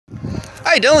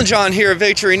Hi, Dylan John here at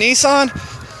Victory Nissan.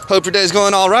 Hope your day's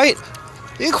going all right.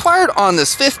 You inquired on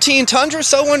this 15 Tundra,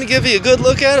 so I wanted to give you a good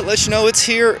look at it, let you know it's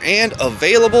here and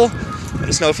available. Let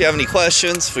us know if you have any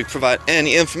questions, if we provide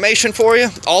any information for you.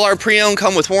 All our pre-owned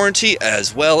come with warranty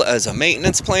as well as a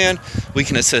maintenance plan. We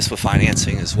can assist with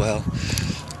financing as well.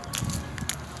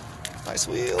 Nice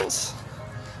wheels,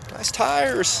 nice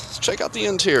tires. Let's check out the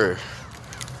interior.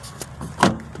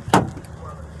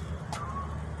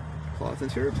 Cloth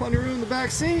interior, plenty of room in the back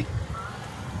seat.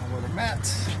 Leather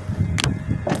mats.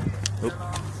 Oop.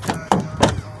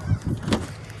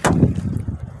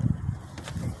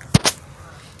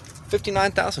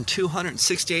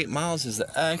 $59,268 miles is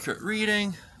the accurate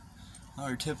reading. All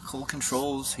your typical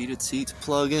controls, heated seats,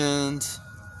 plug-ins,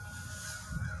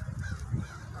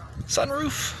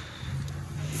 sunroof.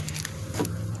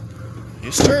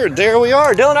 Yes, sir. There we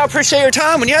are. Dylan, I appreciate your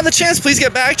time. When you have the chance, please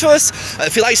get back to us.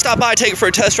 If you'd like to stop by, take it for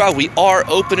a test drive. We are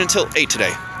open until 8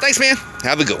 today. Thanks, man.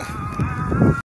 Have a good one.